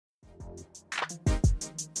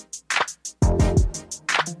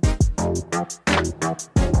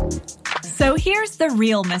So here's the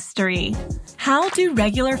real mystery. How do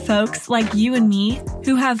regular folks like you and me,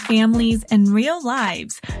 who have families and real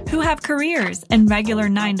lives, who have careers and regular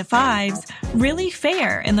 9-to-5s, really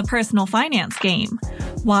fare in the personal finance game?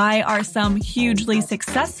 Why are some hugely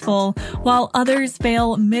successful while others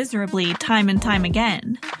fail miserably time and time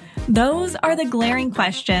again? Those are the glaring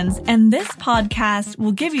questions, and this podcast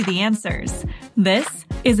will give you the answers. This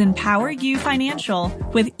is Empower You Financial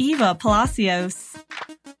with Eva Palacios.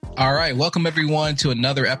 All right. Welcome, everyone, to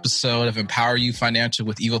another episode of Empower You Financial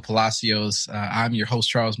with Eva Palacios. I'm your host,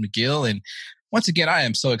 Charles McGill. And once again, I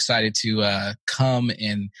am so excited to come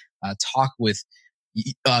and talk with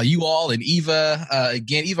you all and Eva.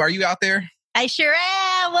 Again, Eva, are you out there? I sure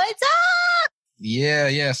am. What's up?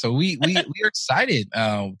 Yeah. So we are excited.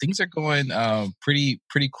 Things are going pretty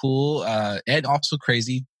cool and also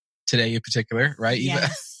crazy today in particular, right, Eva?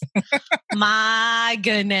 Yes. My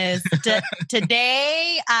goodness.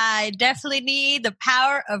 Today, I definitely need the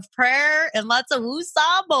power of prayer and lots of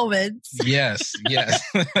woosah moments. Yes.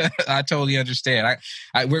 I totally understand.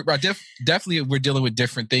 We're definitely dealing with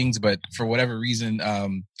different things, but for whatever reason,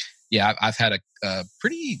 I've had a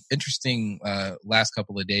pretty interesting last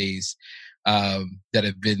couple of days that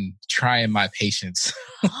have been trying my patience.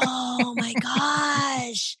 Oh my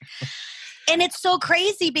gosh. And it's so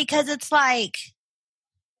crazy because it's like,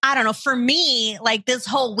 I don't know, for me, like this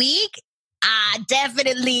whole week, I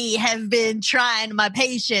definitely have been trying my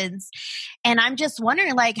patience. And I'm just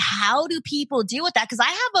wondering, like, how do people deal with that? Because I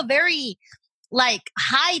have a very, like,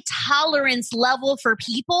 high tolerance level for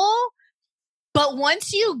people. But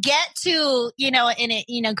once you get to,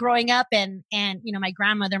 growing up and my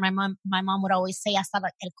grandmother, my mom would always say, hasta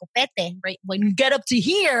el copete, right? When you get up to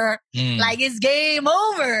here, like it's game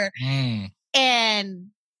over. And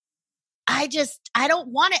I don't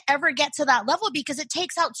want to ever get to that level because it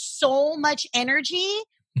takes out so much energy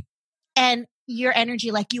and your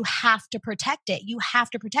energy, like you have to protect it. You have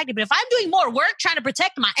to protect it. But if I'm doing more work trying to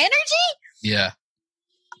protect my energy,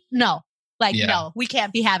 no, we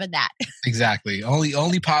can't be having that. Exactly.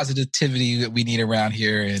 Only positivity that we need around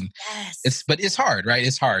here. And it's hard, right?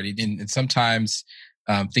 It's hard. And sometimes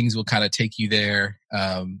things will kind of take you there.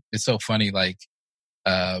 It's so funny. Like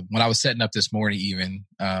when I was setting up this morning, even,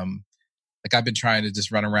 like I've been trying to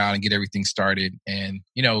just run around and get everything started. And,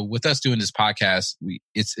 with us doing this podcast,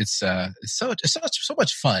 it's so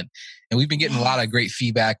much fun. And we've been getting a lot of great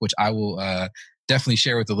feedback, which I will definitely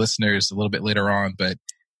share with the listeners a little bit later on. But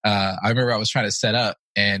I remember I was trying to set up,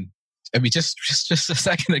 and I mean, just a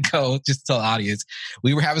second ago, just to tell the audience,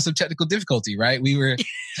 we were having some technical difficulty, right? We were,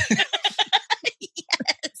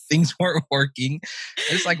 things weren't working.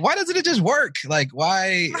 And it's like, why doesn't it just work? Like,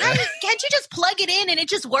 why? Right? Can't you just plug it in and it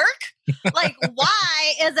just work? Like,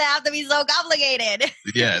 why does it have to be so complicated?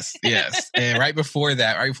 Yes. And right before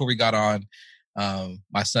we got on,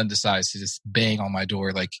 my son decides to just bang on my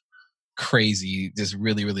door like crazy, just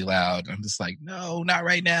really, really loud. I'm just like, no, not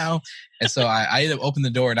right now. And so I ended up opening the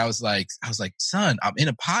door, and I was like, son, I'm in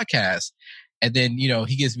a podcast. And then,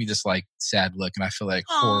 he gives me this like sad look, and I feel like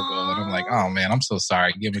horrible. And I'm like, oh man, I'm so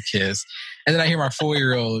sorry. Give him a kiss. And then I hear my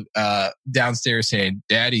 4-year-old downstairs saying,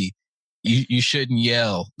 Daddy, you shouldn't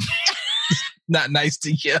yell. Not nice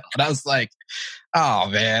to yell. And I was like, oh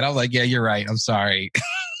man. I was like, yeah, you're right. I'm sorry.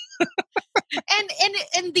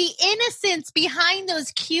 And the innocence behind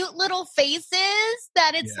those cute little faces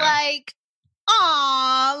that it's like,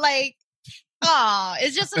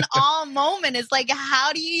 it's just an awe moment. It's like,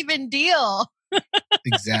 how do you even deal?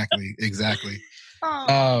 Exactly.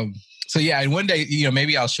 So yeah, and one day,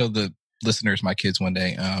 maybe I'll show the listeners my kids one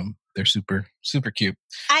day. They're super, super cute.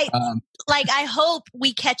 I hope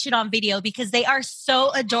we catch it on video because they are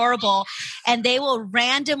so adorable, and they will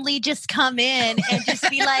randomly just come in and just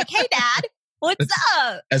be like, hey, Dad. What's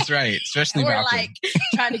up? That's right. Especially we're Malcolm. Like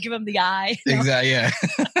trying to give him the eye. Exactly. Yeah.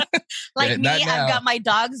 Like me, I've got my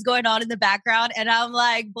dogs going on in the background, and I'm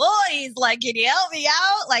like, boys, like, can you help me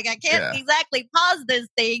out? Like, I can't exactly pause this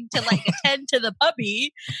thing to like attend to the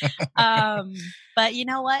puppy. But you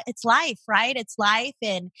know what? It's life, right? It's life,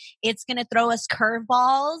 and it's going to throw us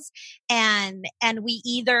curveballs, and we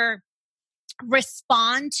either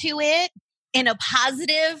respond to it in a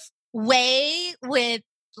positive way with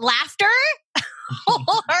laughter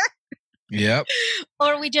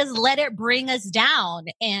or we just let it bring us down.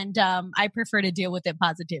 And I prefer to deal with it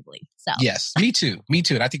positively. So yes, me too.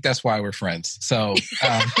 And I think that's why we're friends. So,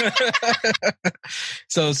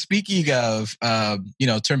 so speaking of,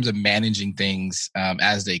 in terms of managing things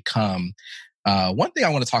as they come, one thing I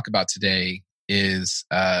want to talk about today is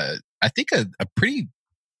I think a pretty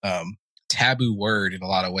taboo word in a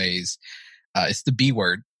lot of ways. It's the B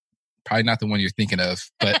word. Probably not the one you're thinking of,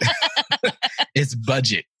 but it's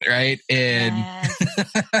budget, right? And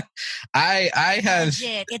Yes. I have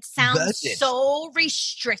budget. It sounds so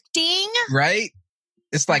restricting, right?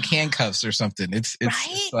 It's like handcuffs or something. It's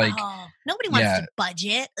like nobody wants to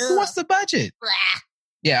budget. Ugh. Who wants the budget? Blah.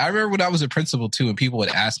 Yeah, I remember when I was a principal too, and people would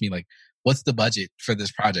ask me like, "What's the budget for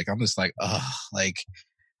this project?" I'm just like, "Oh, like,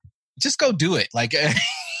 just go do it." Like,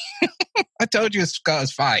 I told you it's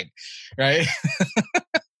fine, right?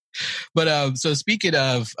 But so speaking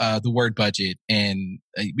of the word budget, and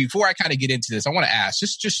before I kind of get into this, I want to ask,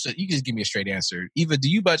 just you can just give me a straight answer. Eva, do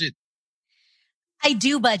you budget? I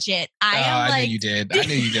do budget. I knew you did. I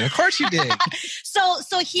knew you did. Of course you did.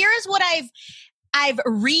 So here's what I've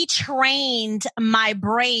retrained my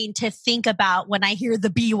brain to think about when I hear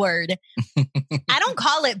the B word. I don't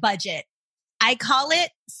call it budget. I call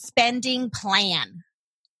it spending plan.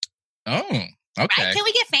 Oh, okay. Right? Can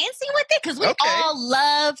we get fancy with it? Because we all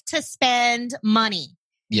love to spend money.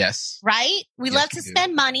 Yes. Right? We love to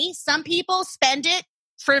spend money. Some people spend it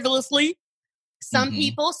frivolously. Some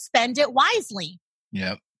people spend it wisely.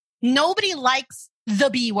 Yep. Nobody likes the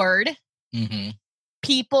B word. Mm-hmm.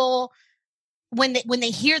 People, when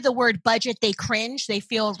they hear the word budget, they cringe. They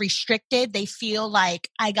feel restricted. They feel like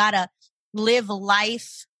I gotta live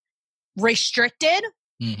life restricted.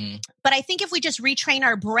 Mm-hmm. But I think if we just retrain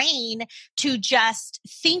our brain to just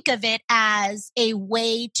think of it as a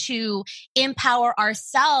way to empower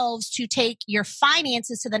ourselves to take your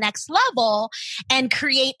finances to the next level and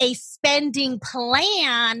create a spending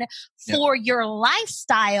plan for your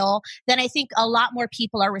lifestyle, then I think a lot more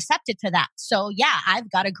people are receptive to that. So yeah,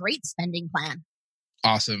 I've got a great spending plan.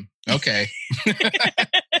 Awesome. Okay.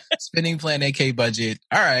 Spending plan, aka budget.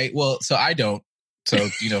 All right. Well, so I don't. So,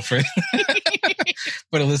 for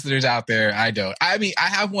for the listeners out there, I don't. I mean, I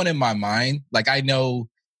have one in my mind. Like, I know,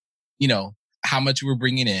 how much we're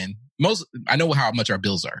bringing in. I know how much our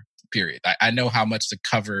bills are, period. I know how much to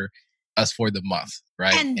cover us for the month,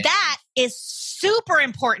 right? And that is super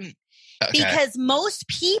important because most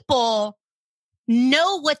people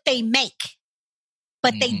know what they make,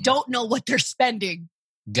 but they don't know what they're spending.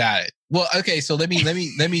 Got it. Well, okay. So let me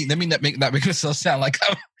not make myself sound like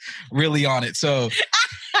I'm really on it. So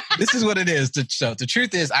this is what it is. The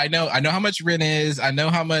truth is, I know how much rent is. I know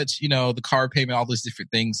how much, the car payment, all those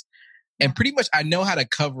different things. And pretty much I know how to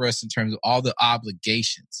cover us in terms of all the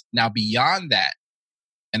obligations. Now, beyond that,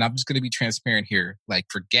 and I'm just going to be transparent here, like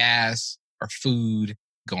for gas or food,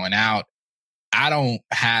 going out, I don't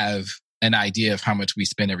have an idea of how much we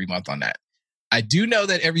spend every month on that. I do know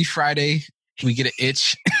that every Friday we get an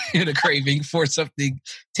itch and a craving for something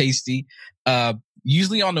tasty.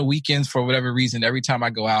 Usually on the weekends, for whatever reason, every time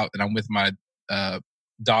I go out and I'm with my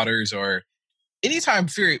daughters or anytime,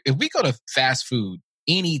 if we go to fast food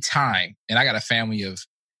anytime, and I got a family of,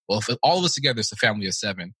 if all of us together, it's a family of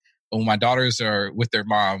 7. But when my daughters are with their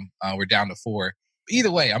mom, we're down to 4.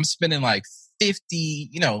 Either way, I'm spending like $50,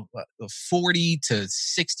 $40 to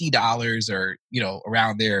 $60 or,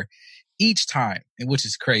 around there each time, which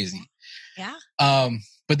is crazy. Yeah.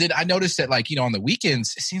 But then I noticed that on the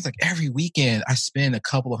weekends, it seems like every weekend I spend a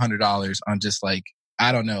couple of $100s on just like,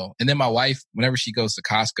 I don't know. And then my wife, whenever she goes to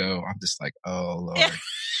Costco, I'm just like, oh Lord.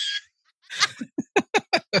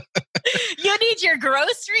 You need your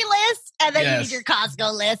grocery list and then you need your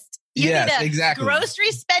Costco list. You need a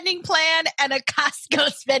grocery spending plan and a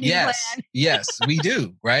Costco spending plan. Yes, we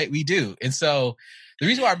do. Right? We do. And so the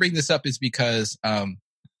reason why I bring this up is because,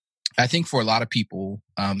 I think for a lot of people,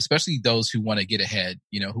 especially those who want to get ahead,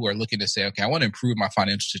 who are looking to say, okay, I want to improve my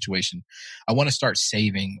financial situation. I want to start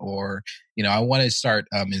saving, or, I want to start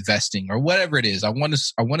investing, or whatever it is. I want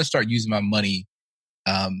to start using my money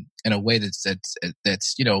in a way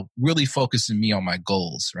that's really focusing me on my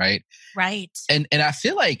goals. Right. Right. And I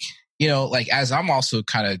feel like, as I'm also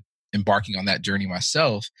kind of embarking on that journey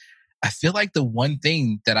myself, I feel like the one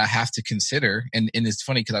thing that I have to consider, and it's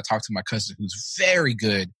funny because I talked to my cousin who's very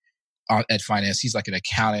good at finance. He's like an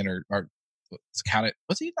accountant or accountant.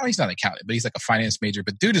 What's he? No, he's not an accountant, but he's like a finance major.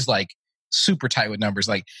 But dude is like super tight with numbers.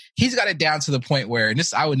 Like he's got it down to the point where, and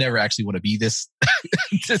I would never actually want to be this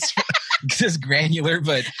this granular,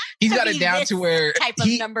 but he's got it down to where type of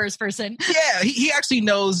numbers person. Yeah, he actually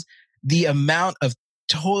knows the amount of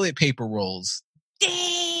toilet paper rolls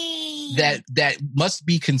that must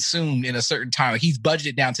be consumed in a certain time. Like he's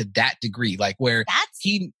budgeted down to that degree, like where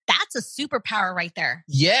that's a superpower right there.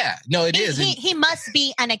 Yeah, no, it is. He must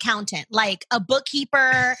be an accountant, like a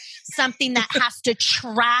bookkeeper, something that has to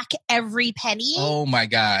track every penny. Oh my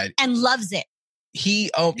God. And loves it. He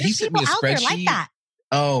sent me a spreadsheet. Like that.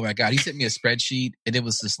 Oh my God. He sent me a spreadsheet and it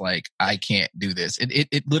was just like, I can't do this.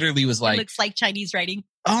 It literally was like, it looks like Chinese writing.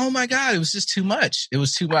 Oh my God. It was just too much. It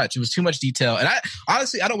was too much. It was too much detail. And I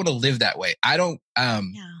honestly, I don't want to live that way. I don't,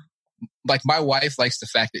 like my wife likes the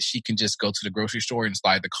fact that she can just go to the grocery store and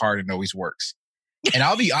slide the card and it always works. And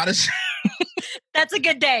I'll be honest. That's a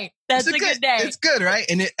good day. That's a good day. It's good, right?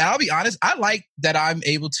 And I'll be honest, I like that I'm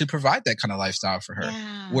able to provide that kind of lifestyle for her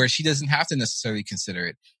where she doesn't have to necessarily consider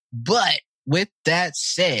it. But with that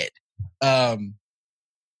said,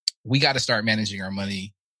 we got to start managing our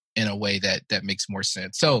money in a way that makes more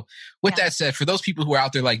sense. So with that said, for those people who are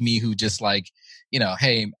out there like me, who just like,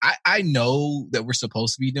 hey, I know that we're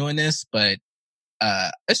supposed to be doing this, but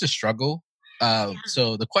it's a struggle.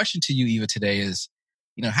 So the question to you, Eva, today is,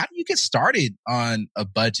 how do you get started on a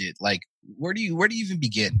budget? Like, where do you even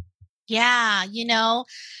begin? Yeah. You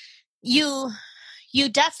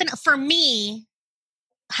definitely, for me,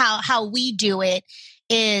 how we do it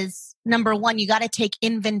is, number one, you got to take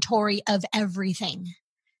inventory of everything.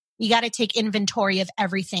 You got to take inventory of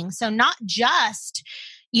everything. So not just,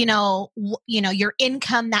 your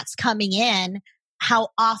income that's coming in. How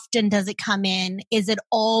often does it come in? Is it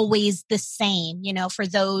always the same? For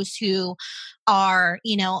those who are,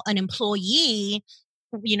 an employee,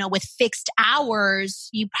 with fixed hours,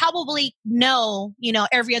 you probably know,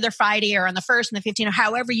 every other Friday or on the 1st and the 15th, or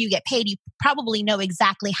however you get paid, you probably know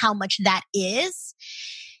exactly how much that is.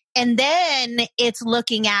 And then it's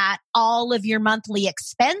looking at all of your monthly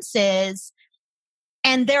expenses.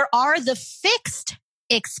 And there are the fixed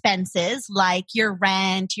expenses like your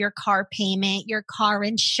rent, your car payment, your car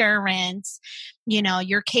insurance,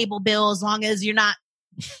 your cable bill, as long as you're not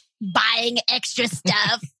buying extra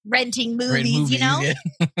stuff, renting movies,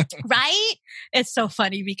 right? It's so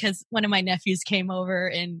funny because one of my nephews came over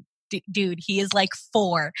and dude, he is like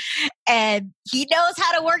 4 and he knows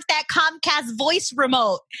how to work that Comcast voice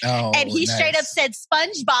remote. Oh, and he straight up said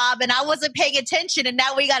SpongeBob and I wasn't paying attention. And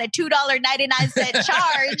now we got a $2.99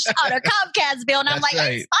 charge on a Comcast bill. And I'm like,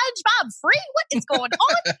 right. Is SpongeBob free? What is going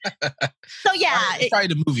on? So yeah. It was probably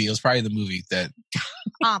the movie. It was probably the movie that.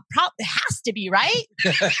 It has to be, right?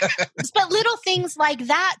 But little things like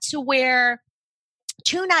that to where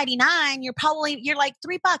 $2.99, you're like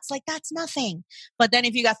 $3, like that's nothing. But then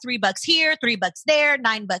if you got $3 here, $3 there,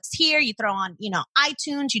 $9 here, you throw on,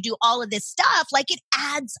 iTunes, you do all of this stuff, like it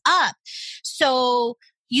adds up. So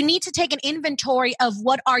you need to take an inventory of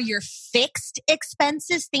what are your fixed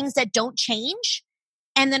expenses, things that don't change.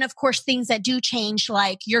 And then of course, things that do change,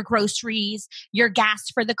 like your groceries, your gas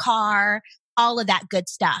for the car, all of that good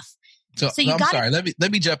stuff. So I'm sorry.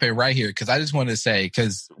 Let me jump in right here because I just wanted to say,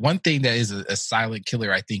 because one thing that is a silent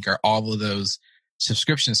killer, I think, are all of those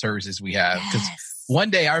subscription services we have. Because one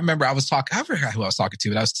day I remember I forgot who I was talking to,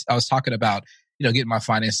 but I was talking about getting my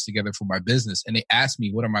finances together for my business, and they asked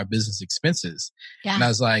me what are my business expenses, and I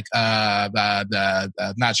was like,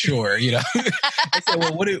 not sure. I said,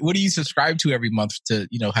 well, what do you subscribe to every month to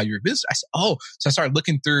have your business? I said, oh, so I started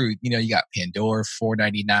looking through. You got Pandora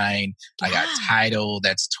 $4.99. I got Tidal,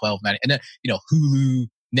 that's $12.99, and then Hulu,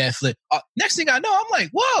 Netflix. Next thing I know, I'm like,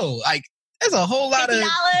 whoa, like there's a whole lot of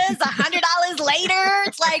 $50, $100 later.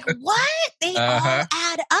 It's like what? They all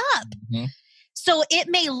add up. Mm-hmm. So it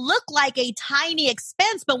may look like a tiny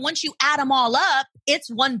expense, but once you add them all up, it's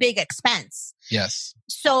one big expense. Yes.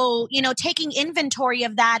 So, taking inventory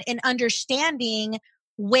of that and understanding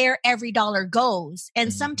where every dollar goes.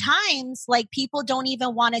 And sometimes like people don't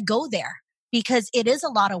even want to go there because it is a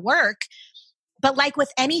lot of work. But like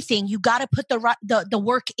with anything, you got to put the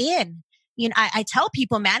work in. I tell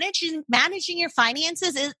people managing your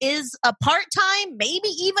finances is a part-time, maybe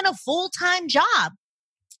even a full-time job.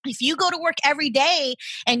 If you go to work every day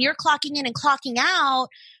and you're clocking in and clocking out,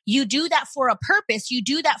 you do that for a purpose. You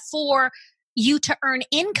do that for you to earn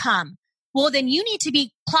income. Well, then you need to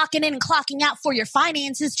be clocking in and clocking out for your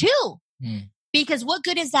finances too. Because what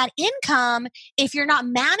good is that income if you're not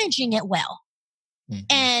managing it well?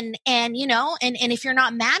 And if you're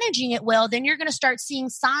not managing it well, then you're going to start seeing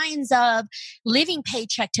signs of living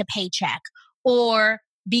paycheck to paycheck or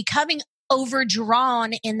becoming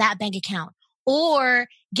overdrawn in that bank account. Or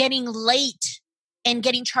getting late and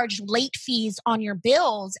getting charged late fees on your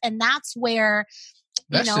bills. And that's where,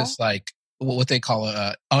 that's just like what they call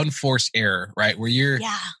a unforced error, right? Where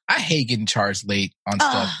I hate getting charged late on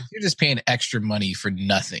stuff. You're just paying extra money for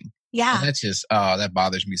nothing. Yeah. And that's just, that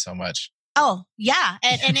bothers me so much. Oh, yeah.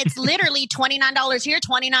 And it's literally $29 here,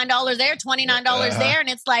 $29 there, $29 there. And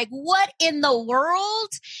it's like, what in the world?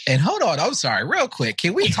 And hold on. I'm sorry. Real quick.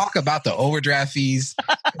 Can we talk about the overdraft fees?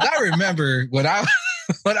 I remember when I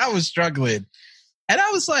was struggling and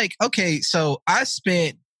I was like, okay, so I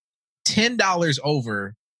spent $10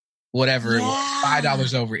 over whatever it was,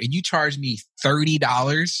 $5 over, and you charge me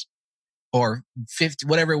 $30 or 50,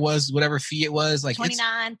 whatever it was, whatever fee it was, like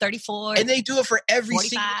 29, 34. And they do it for every 45.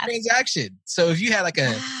 single transaction. So if you had like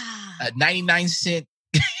a 99-cent,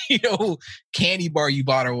 candy bar you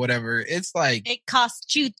bought or whatever, it's like it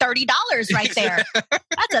costs you $30 right there.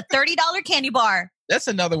 That's a $30 candy bar. That's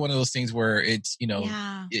another one of those things where it's,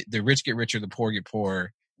 the rich get richer, the poor get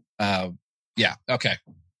poorer. Yeah. Okay.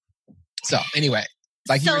 So anyway,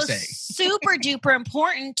 like you were saying, super duper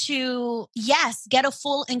important to, get a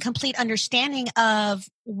full and complete understanding of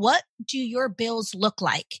what do your bills look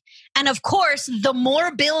like. And of course, the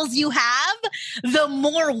more bills you have, the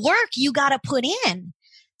more work you got to put in.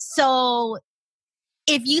 So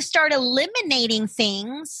if you start eliminating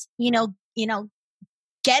things,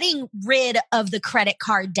 getting rid of the credit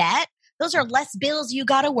card debt, those are less bills you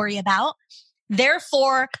got to worry about.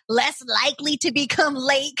 Therefore, less likely to become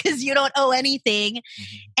late because you don't owe anything.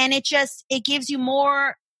 Mm-hmm. And it gives you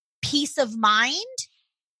more peace of mind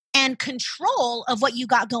and control of what you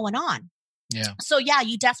got going on. Yeah. So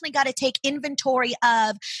you definitely got to take inventory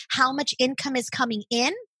of how much income is coming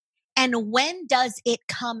in and when does it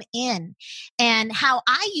come in. And how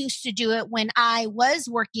I used to do it when I was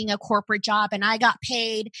working a corporate job and I got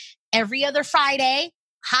paid every other Friday.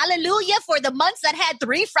 Hallelujah for the months that had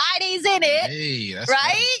 3 Fridays in it. Hey, that's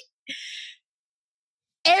right? Funny.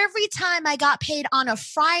 Every time I got paid on a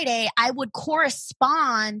Friday, I would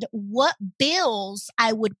correspond what bills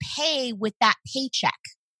I would pay with that paycheck.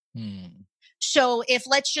 So if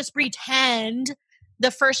let's just pretend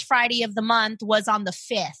the first Friday of the month was on the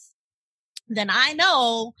 5th, then I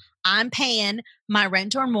know I'm paying my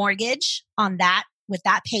rent or mortgage on that with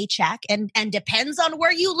that paycheck. And depends on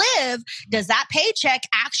where you live, does that paycheck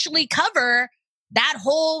actually cover that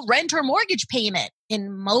whole rent or mortgage payment?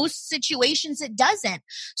 In most situations, it doesn't.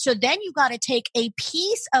 So then you got to take a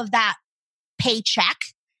piece of that paycheck,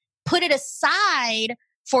 put it aside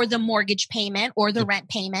for the mortgage payment or the rent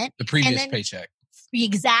payment. The previous paycheck.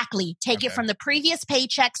 Exactly. Take it from the previous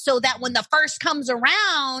paycheck so that when the first comes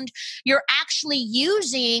around, you're actually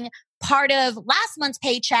using part of last month's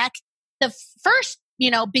paycheck, the first,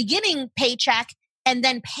 beginning paycheck, and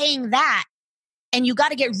then paying that. And you got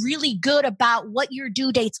to get really good about what your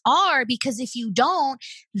due dates are, because if you don't,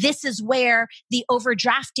 this is where the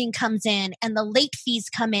overdrafting comes in and the late fees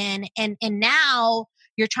come in. And now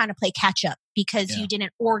you're trying to play catch up because you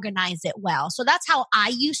didn't organize it well. So that's how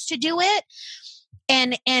I used to do it.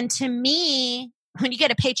 And to me, when you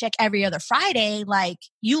get a paycheck every other Friday, like,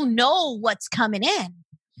 what's coming in.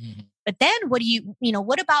 Mm-hmm. But then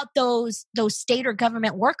what about those state or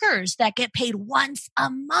government workers that get paid once a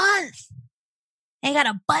month? They got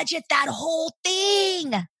to budget that whole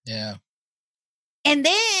thing. Yeah. And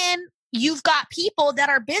then you've got people that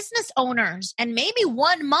are business owners and maybe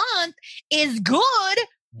 1 month is good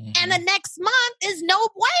and the next month is no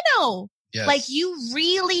bueno. Yes. Like, you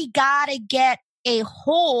really got to get a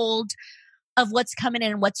hold of what's coming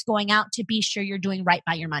in and what's going out to be sure you're doing right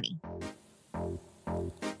by your money.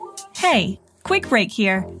 Hey, quick break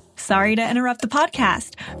here. Sorry to interrupt the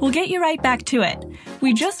podcast. We'll get you right back to it.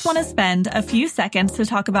 We just want to spend a few seconds to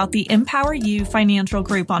talk about the Empower You Financial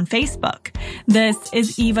Group on Facebook. This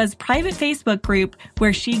is Eva's private Facebook group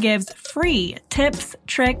where she gives free tips,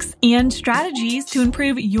 tricks, and strategies to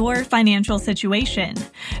improve your financial situation.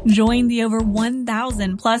 Join the over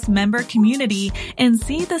 1,000 plus member community and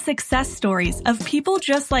see the success stories of people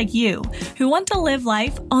just like you who want to live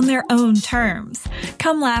life on their own terms.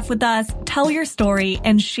 Come laugh with us, tell your story,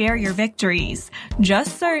 and share your victories.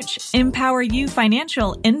 Just search Empower You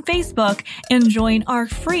Financial in Facebook and join our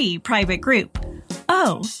free private group.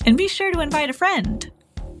 Oh, and be sure to invite a friend.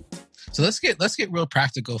 So let's get real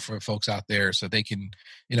practical for folks out there so they can,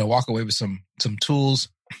 walk away with some tools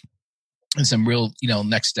and some real,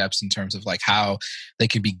 next steps in terms of like how they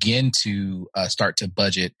can begin to start to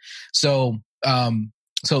budget. So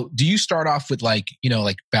do you start off with like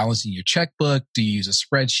balancing your checkbook? Do you use a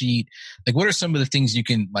spreadsheet? Like, what are some of the things you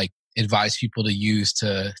can advise people to use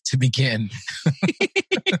to begin?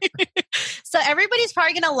 So everybody's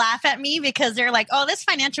probably going to laugh at me because they're like, oh, this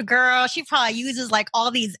financial girl, she probably uses like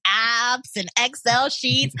all these apps and Excel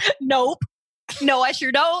sheets. Nope. No, I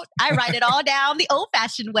sure don't. I write it all down the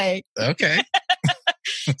old-fashioned way. Okay.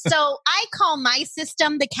 So I call my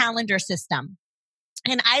system the calendar system.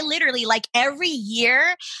 And I literally, every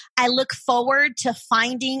year, I look forward to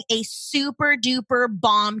finding a super duper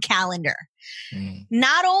bomb calendar.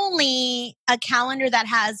 Not only a calendar that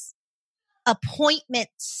has appointment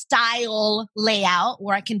style layout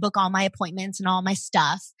where I can book all my appointments and all my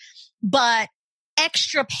stuff, but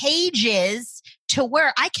extra pages to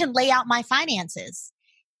where I can lay out my finances.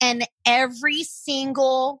 And every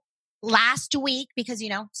single last week, because,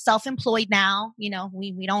 self-employed now, we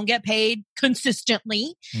don't get paid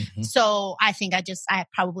consistently. Mm-hmm. So I think I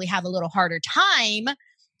probably have a little harder time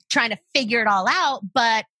trying to figure it all out.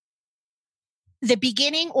 But the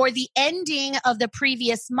beginning or the ending of the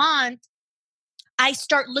previous month, I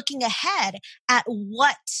start looking ahead at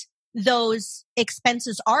what those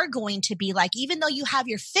expenses are going to be like. Even though you have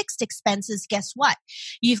your fixed expenses, guess what?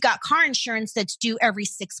 You've got car insurance that's due every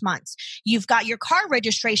 6 months. You've got your car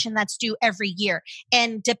registration that's due every year.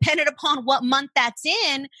 And depending upon what month that's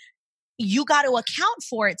in, you got to account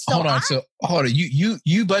for it. So hold on.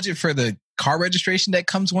 You budget for the car registration that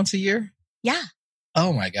comes once a year? Yeah.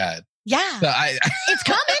 Oh my God. Yeah. So it's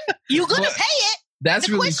coming. You're going to pay it. That's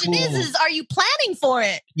the really question cool. is, are you planning for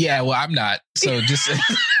it? Yeah, well, I'm not. So just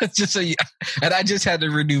so and I just had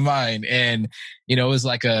to renew mine, and it was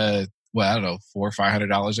like I don't know, $400 or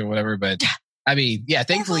 $500 or whatever. But I mean, yeah,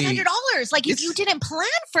 thankfully, $400. Like if you didn't plan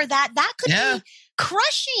for that could be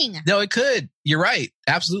crushing. No, it could. You're right.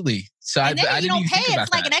 Absolutely. So and then I you didn't don't even pay think about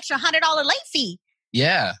it's like that. An extra $100 late fee.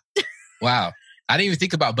 Yeah. Wow. I didn't even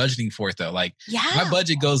think about budgeting for it though. Like my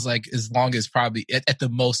budget goes like as long as probably at the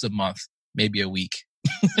most a month. Maybe a week.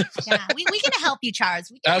 Yeah, we can help you, Charles.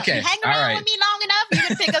 Okay. You hang around with me long enough, you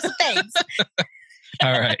can pick up some things.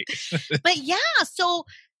 All right. But yeah, so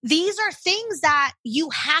these are things that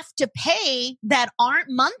you have to pay that aren't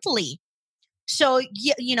monthly. So,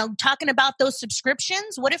 talking about those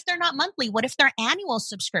subscriptions, what if they're not monthly? What if they're annual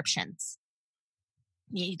subscriptions?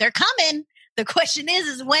 They're coming. The question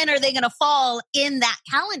is when are they going to fall in that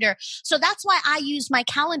calendar? So that's why I use my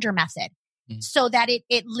calendar method. So that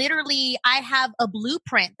it literally, I have a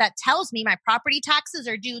blueprint that tells me my property taxes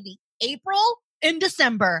are due the April and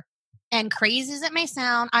December. And crazy as it may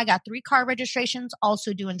sound, I got 3 car registrations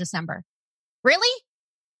also due in December. Really?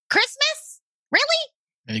 Christmas? Really?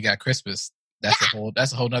 And you got Christmas. That's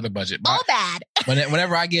a whole nother budget. All bad.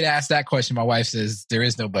 Whenever I get asked that question, my wife says there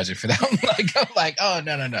is no budget for that. I'm like, oh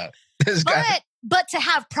no. But to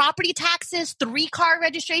have property taxes, 3 car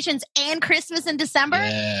registrations, and Christmas in December,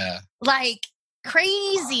 like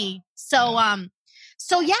crazy. So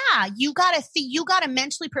you gotta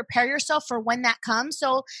mentally prepare yourself for when that comes.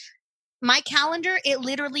 So my calendar, it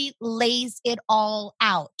literally lays it all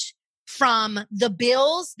out, from the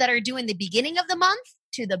bills that are due in the beginning of the month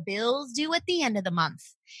to the bills due at the end of the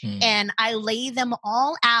month, and I lay them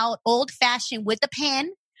all out, old fashioned, with a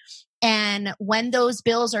pen. And when those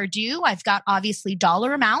bills are due, I've got obviously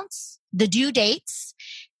dollar amounts, the due dates,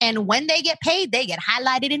 and when they get paid, they get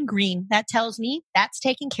highlighted in green. That tells me that's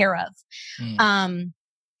taken care of.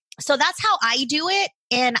 So that's how I do it.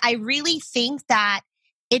 And I really think that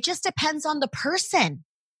it just depends on the person.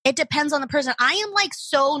 It depends on the person. I am like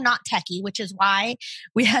so not techie, which is why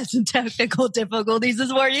we had some technical difficulties this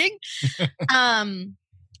morning.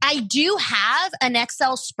 I do have an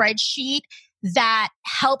Excel spreadsheet that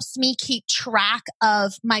helps me keep track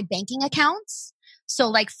of my banking accounts. So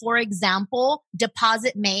like, for example,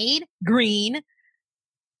 deposit made, green,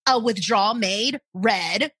 a withdrawal made,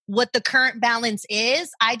 red. What the current balance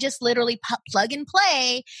is, I just literally plug and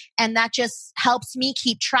play. And that just helps me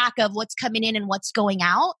keep track of what's coming in and what's going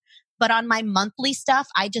out. But on my monthly stuff,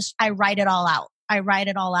 I write it all out. I write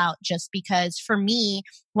it all out just because for me,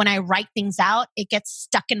 when I write things out, it gets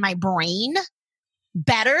stuck in my brain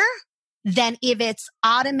better than if it's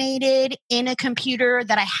automated in a computer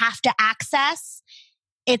that I have to access.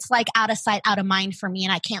 It's like out of sight, out of mind for me,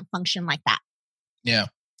 and I can't function like that. Yeah.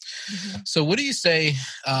 Mm-hmm. So what do you say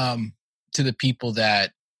to the people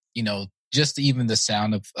that, just even the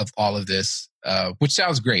sound of all of this, which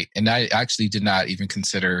sounds great. And I actually did not even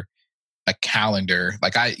consider a calendar.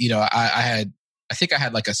 Like I think I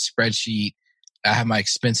had like a spreadsheet. I have my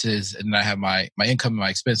expenses and I have my income and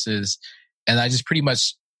my expenses. And I just pretty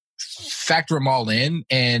much factor them all in,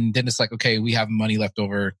 and then it's like, okay, we have money left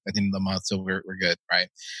over at the end of the month, so we're good, right?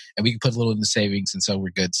 And we can put a little in the savings, and so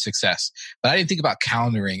we're good. Success. But I didn't think about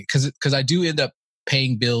calendaring because I do end up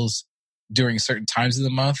paying bills during certain times of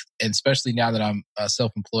the month, and especially now that I'm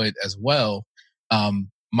self-employed as well,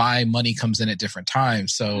 my money comes in at different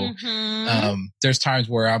times. So there's times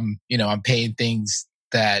where I'm paying things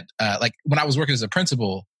that like when I was working as a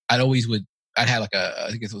principal, I'd have like I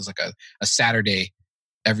think it was like a Saturday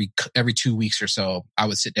every 2 weeks or so. I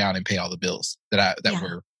would sit down and pay all the bills that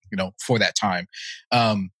were for that time.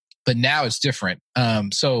 But now it's different.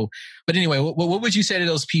 But anyway, what would you say to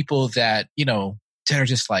those people that that are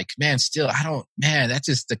just like, that's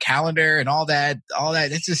just the calendar and all that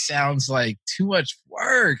just sounds like too much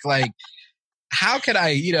work. Like, how could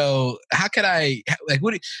I, like,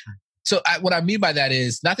 what I mean by that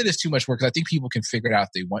is not that it's too much work, because I think people can figure it out if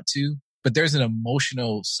they want to, but there's an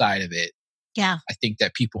emotional side of it. Yeah. I think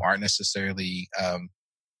that people aren't necessarily,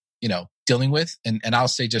 dealing with. And I'll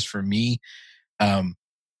say just for me,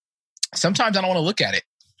 sometimes I don't want to look at it,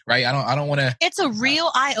 right? I don't want to. It's a real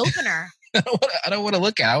eye opener. I don't want to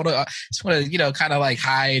look at it. I just want to, kind of like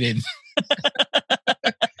hide and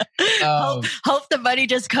hope the money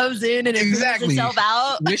just comes in and it moves itself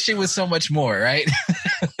out. Wish it was so much more, right?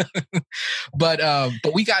 But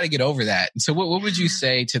we got to get over that. And so what would you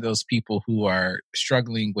say to those people who are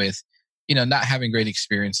struggling with, not having great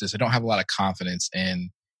experiences or don't have a lot of confidence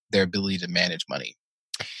in their ability to manage money?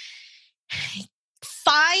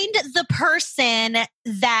 Find the person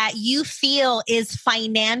that you feel is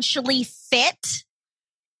financially fit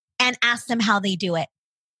and ask them how they do it.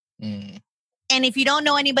 And if you don't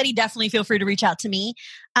know anybody, definitely feel free to reach out to me.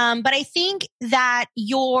 But I think that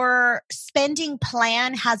your spending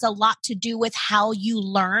plan has a lot to do with how you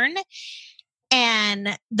learn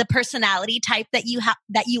and the personality type that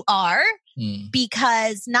you are,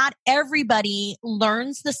 because not everybody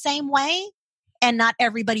learns the same way and not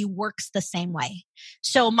everybody works the same way.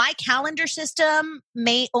 So my calendar system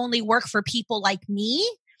may only work for people like me,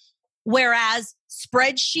 whereas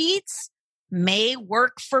spreadsheets may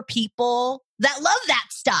work for people that love that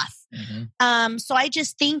stuff. So I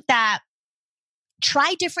just think that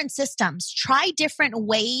try different systems, try different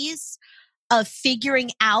ways of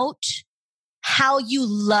figuring out how you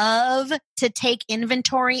love to take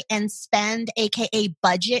inventory and spend, aka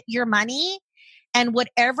budget your money, and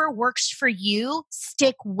whatever works for you,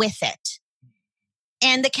 stick with it.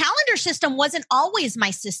 And the calendar system wasn't always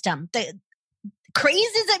my system.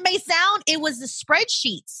 Crazy as it may sound, it was the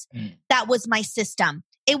spreadsheets that was my system.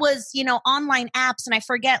 It was, online apps. And I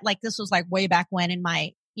forget, like, this was like way back when in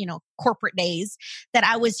my, corporate days that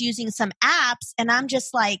I was using some apps, and I'm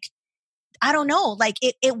just like, I don't know, like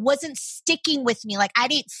it wasn't sticking with me. Like I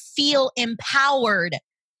didn't feel empowered.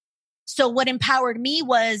 So what empowered me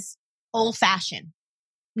was old fashioned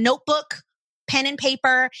notebook, pen and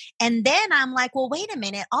paper. And then I'm like, well, wait a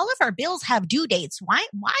minute. All of our bills have due dates. Why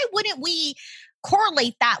wouldn't we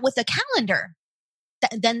correlate that with a calendar?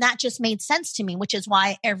 Then that just made sense to me, which is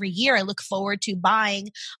why every year I look forward to buying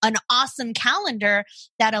an awesome calendar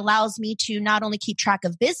that allows me to not only keep track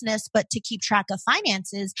of business, but to keep track of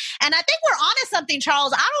finances. And I think we're onto something,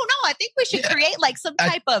 Charles. I don't know. I think we should create like some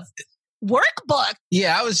type of workbook.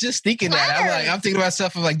 Yeah, I was just thinking that. I'm thinking about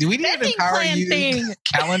myself. I'm like, do we need an Empower You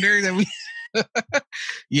calendar that we?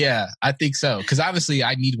 Yeah, I think so. Because obviously,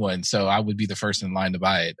 I need one, so I would be the first in line to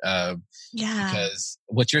buy it. Because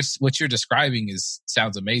what you're describing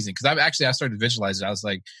sounds amazing. Because I started to visualize it. I was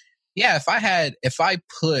like, yeah, if I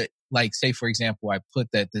put, like, say for example, I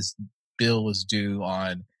put that this bill was due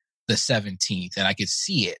on the 17th, and I could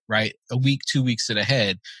see it right a week, 2 weeks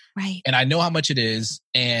ahead, right, and I know how much it is,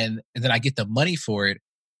 and then I get the money for it,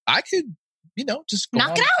 I could, just go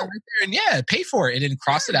knock it out right there and pay for it and then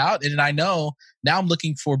cross it out. And then I know now I'm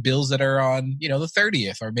looking for bills that are on, the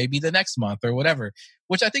 30th or maybe the next month or whatever,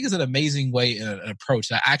 which I think is an amazing way, an approach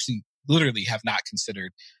that I actually literally have not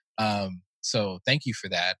considered. So thank you for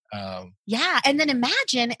that. Yeah. And then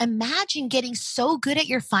imagine getting so good at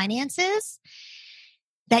your finances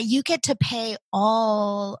that you get to pay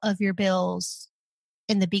all of your bills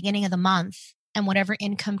in the beginning of the month, and whatever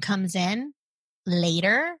income comes in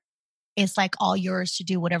later, it's like all yours to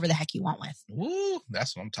do whatever the heck you want with. Ooh,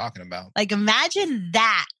 that's what I'm talking about. Like imagine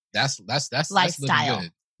that. That's lifestyle. That's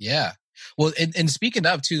good. Yeah. Well, and speaking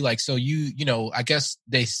of too, like, so I guess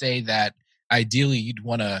they say that ideally you'd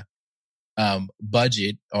want to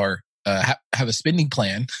budget or have a spending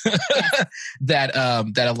plan that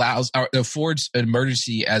allows or affords an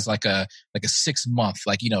emergency as like a 6 month,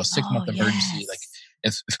 like 6 month emergency, yes. like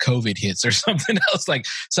if COVID hits or something else, like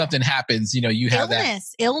something happens, you have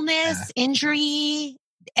illness, injury,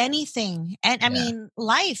 anything. And I mean,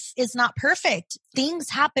 life is not perfect. Things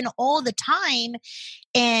happen all the time,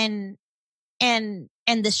 and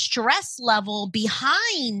the stress level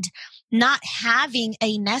behind not having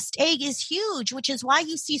a nest egg is huge, which is why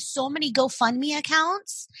you see so many GoFundMe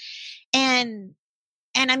accounts.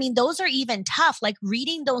 And I mean, those are even tough, like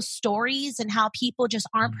reading those stories and how people just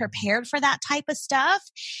aren't prepared for that type of stuff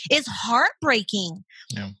is heartbreaking.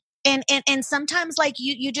 Yeah. And sometimes like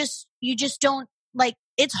you just don't, like,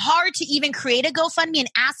 it's hard to even create a GoFundMe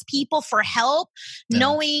and ask people for help,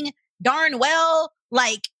 knowing darn well,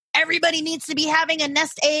 like, everybody needs to be having a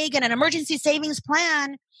nest egg and an emergency savings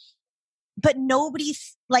plan. but nobody,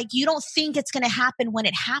 like, you don't think it's going to happen when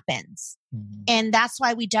it happens. Mm-hmm. And that's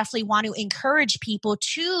why we definitely want to encourage people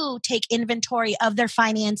to take inventory of their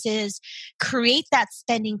finances, create that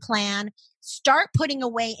spending plan, start putting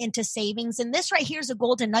away into savings. And this right here is a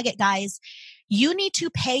golden nugget, guys. You need to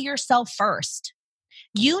pay yourself first.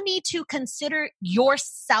 You need to consider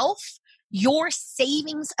yourself, your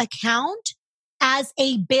savings account, as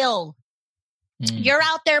a bill. You're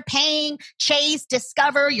out there paying Chase,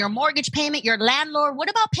 Discover, your mortgage payment, your landlord. What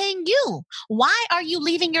about paying you? Why are you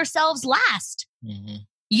leaving yourselves last? Mm-hmm.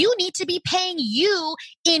 You need to be paying you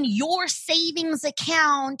in your savings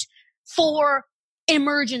account for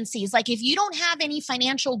emergencies. Like, if you don't have any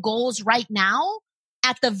financial goals right now,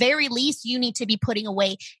 at the very least, you need to be putting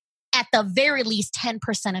away at the very least 10%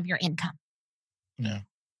 of your income. Yeah.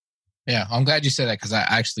 Yeah, I'm glad you said that, because I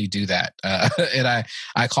actually do that. And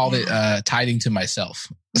I called it tithing to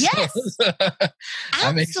myself. Yes.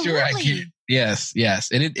 I make sure I get, yes.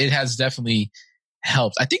 And it has definitely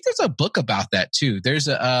helped. I think there's a book about that too. There's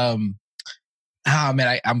a, I'm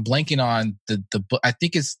blanking on the book. I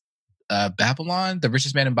think it's Babylon, The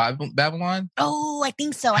Richest Man in Babylon. Oh, I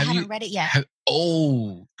think so. I haven't read it yet. I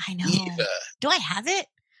know. Eva. Do I have it?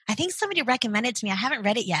 I think somebody recommended it to me. I haven't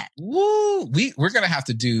read it yet. Woo! We're going to have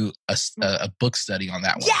to do a book study on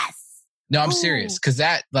that one. Yes! No, I'm serious. Because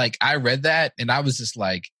that, like, I read that and I was just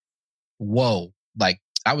like, whoa. Like,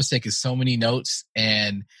 I was taking so many notes,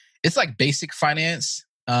 and it's like basic finance.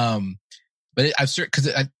 But I'm sure,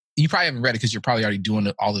 because you probably haven't read it because you're probably already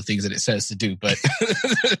doing all the things that it says to do. But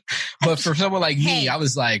but for someone like me, I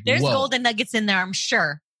was like, there's whoa. golden nuggets in there, I'm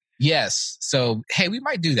sure. Yes. So, hey, we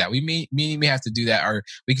might do that. We may have to do that, or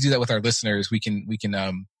we can do that with our listeners. We can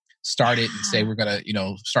start it and say we're going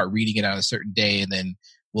to, start reading it on a certain day, and then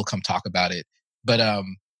we'll come talk about it. But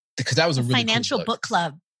because that was a really financial cool book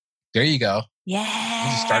club. There you go. Yeah.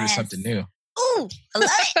 We just started something new. Ooh, I love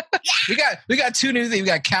it. Yeah. we got two new things. We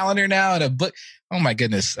got calendar now and a book. Oh my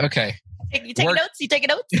goodness. Okay. You taking notes? You taking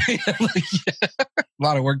notes? Yeah. A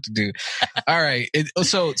lot of work to do. All right.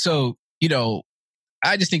 So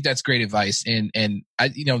I just think that's great advice. And I,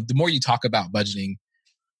 the more you talk about budgeting,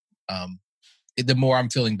 the more I'm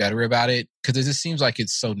feeling better about it, because it just seems like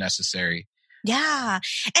it's so necessary. Yeah.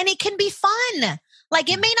 And it can be fun. Like,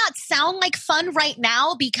 it may not sound like fun right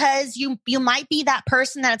now, because you might be that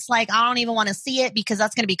person that's like, I don't even want to see it, because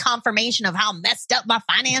that's going to be confirmation of how messed up my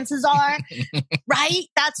finances are. Right?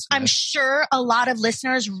 I'm sure a lot of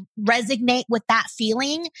listeners resonate with that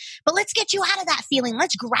feeling, but let's get you out of that feeling.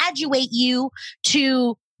 Let's graduate you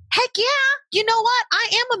to, heck yeah, you know what? I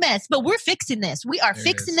am a mess, but we're fixing this. We are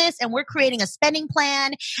fixing this, and we're creating a spending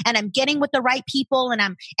plan, and I'm getting with the right people, and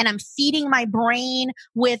I'm feeding my brain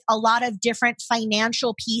with a lot of different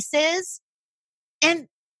financial pieces and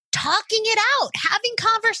talking it out, having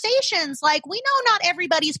conversations. Like, we know not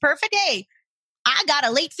everybody's perfect. Hey, I got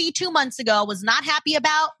a late fee 2 months ago. I was not happy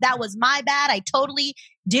about. That was my bad. I totally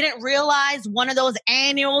didn't realize one of those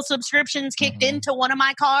annual subscriptions kicked into one of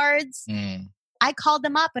my cards. I called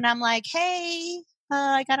them up and I'm like, hey,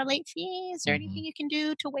 I got a late fee. Is there anything you can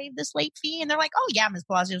do to waive this late fee? And they're like, oh yeah, Ms.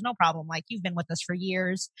 Palacios, no problem. Like, you've been with us for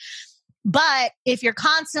years. But if you're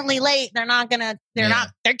constantly late, there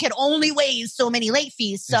can only waive so many late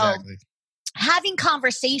fees. So having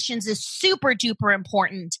conversations is super duper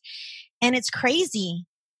important. And it's crazy.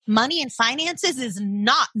 Money and finances is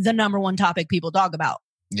not the number one topic people talk about.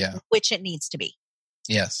 Yeah. Which it needs to be.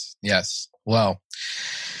 Yes. Well,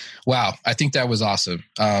 wow. I think that was awesome.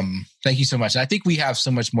 Thank you so much. I think we have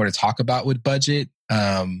so much more to talk about with budget,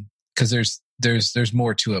 because there's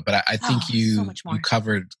more to it. But I think you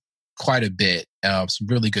covered quite a bit, some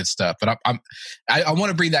really good stuff. But I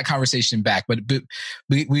want to bring that conversation back. But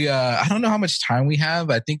we I don't know how much time we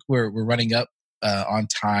have. I think we're running up on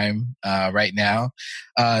time right now.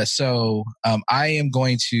 So I am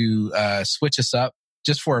going to switch us up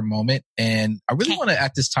just for a moment, and I really want to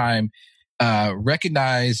at this time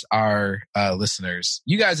recognize our listeners.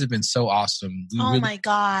 You guys have been so awesome. My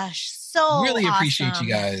gosh. So really awesome. Appreciate you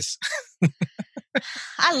guys.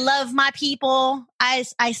 I love my people.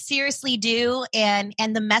 I seriously do. And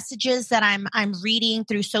the messages that I'm reading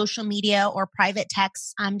through social media or private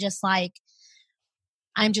texts, I'm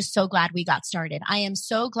just so glad we got started. I am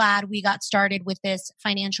so glad we got started with this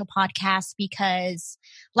financial podcast, because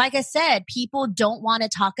like I said, people don't want to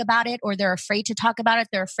talk about it, or they're afraid to talk about it.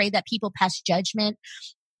 They're afraid that people pass judgment,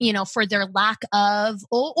 for their lack of,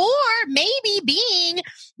 or maybe being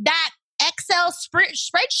that Excel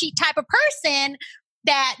spreadsheet type of person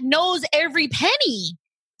that knows every penny.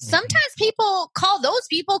 Sometimes people call those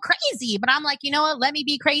people crazy, but I'm like, you know what? Let me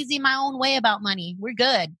be crazy my own way about money. We're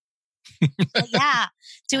good. Yeah.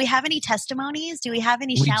 Do we have any testimonies? Do we have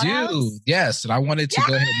any shout outs? We do. Yes. And I wanted to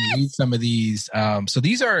go ahead and read some of these. So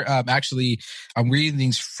these are actually, I'm reading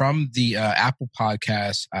these from the Apple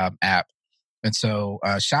Podcast app. And so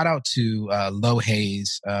shout out to Lo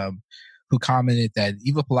Hayes, who commented that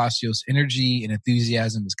Eva Palacios' energy and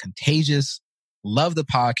enthusiasm is contagious. Love the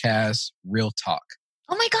podcast. Real talk.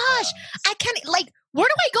 Oh my gosh. I can't, like, where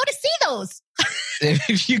do I go to see those?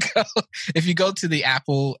 If you go to the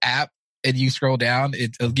Apple app and you scroll down,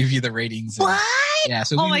 it'll give you the ratings. What? Yeah.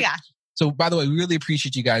 So my gosh. So, by the way, we really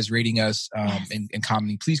appreciate you guys rating us and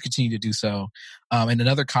commenting. Please continue to do so. And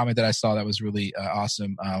another comment that I saw that was really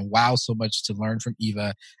awesome. Wow, so much to learn from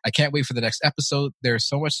Eva. I can't wait for the next episode. There's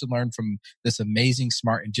so much to learn from this amazing,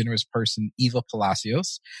 smart, and generous person, Eva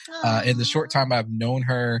Palacios. In the short time I've known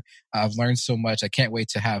her, I've learned so much. I can't wait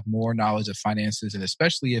to have more knowledge of finances, and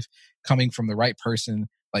especially if coming from the right person,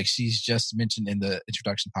 like she's just mentioned in the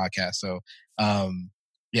introduction podcast. So, so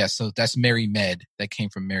that's Mary Med. That came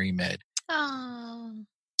from Mary Med. Oh,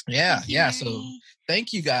 yeah. So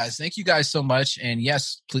thank you guys. Thank you guys so much. And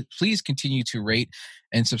yes, please continue to rate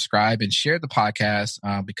and subscribe and share the podcast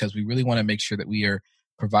because we really want to make sure that we are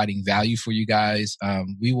providing value for you guys.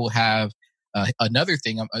 We will have another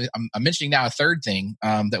thing. I'm mentioning now a third thing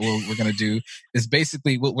that we're going to do is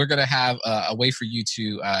basically we're going to have a way for you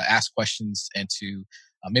to ask questions and to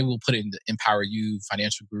maybe we'll put it in the Empower You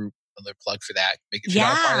financial group. Another plug for that.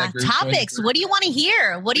 Topics. What do you want to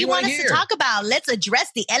hear? What do you want us to talk about? Let's address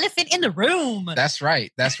the elephant in the room. That's right.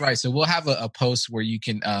 So we'll have a post where you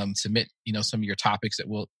can submit, some of your topics that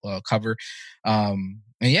we'll cover. So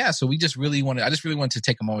I just really wanted to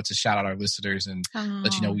take a moment to shout out our listeners and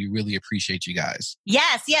let you know we really appreciate you guys.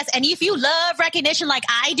 Yes. And if you love recognition like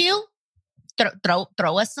I do,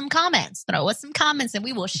 throw us some comments. And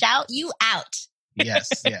we will shout you out. Yes.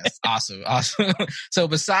 Awesome. So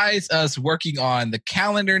besides us working on the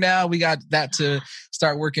calendar now, we got that to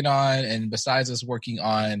start working on. And besides us working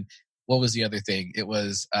on, what was the other thing? It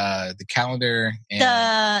was the calendar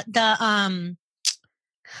and the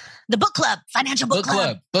book club, financial book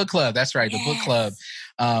club. Book club. That's right. The book club.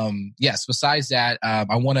 Besides that,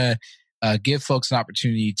 I want to give folks an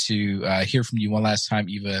opportunity to hear from you one last time,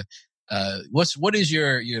 Eva. What is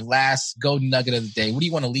your last golden nugget of the day? What do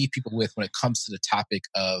you want to leave people with when it comes to the topic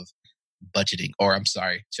of budgeting, or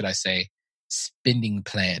should I say spending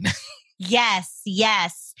plan? Yes.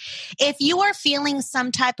 If you are feeling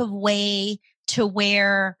some type of way to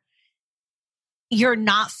where you're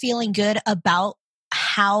not feeling good about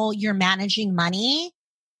how you're managing money,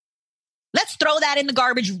 let's throw that in the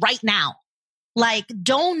garbage right now. Like,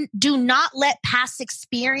 do not let past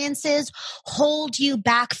experiences hold you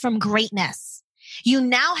back from greatness. You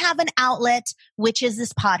now have an outlet, which is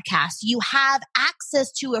this podcast. You have access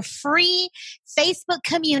to a free Facebook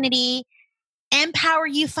community, Empower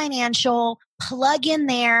You Financial, plug in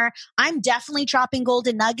there. I'm definitely dropping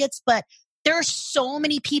golden nuggets, but there are so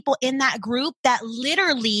many people in that group that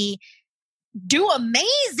literally do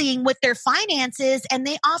amazing with their finances, and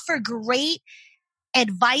they offer great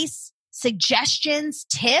advice, suggestions,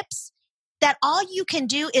 tips that all you can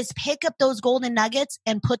do is pick up those golden nuggets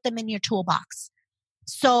and put them in your toolbox.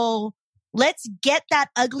 So let's get that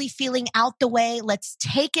ugly feeling out the way. Let's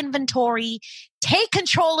take inventory, take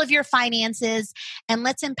control of your finances, and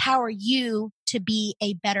let's empower you to be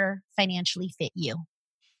a better financially fit you.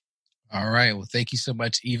 All right. Well, thank you so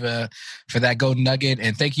much, Eva, for that golden nugget.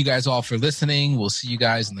 And thank you guys all for listening. We'll see you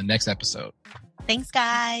guys in the next episode. Thanks,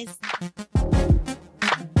 guys.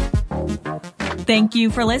 Thank you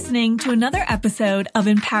for listening to another episode of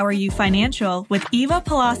Empower You Financial with Eva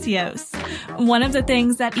Palacios. One of the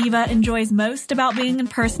things that Eva enjoys most about being in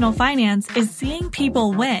personal finance is seeing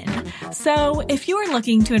people win. So if you are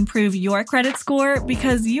looking to improve your credit score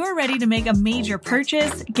because you're ready to make a major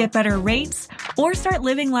purchase, get better rates, or start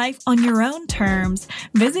living life on your own terms,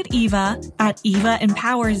 visit Eva at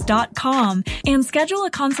evaempowers.com and schedule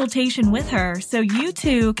a consultation with her so you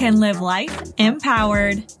too can live life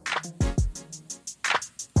empowered.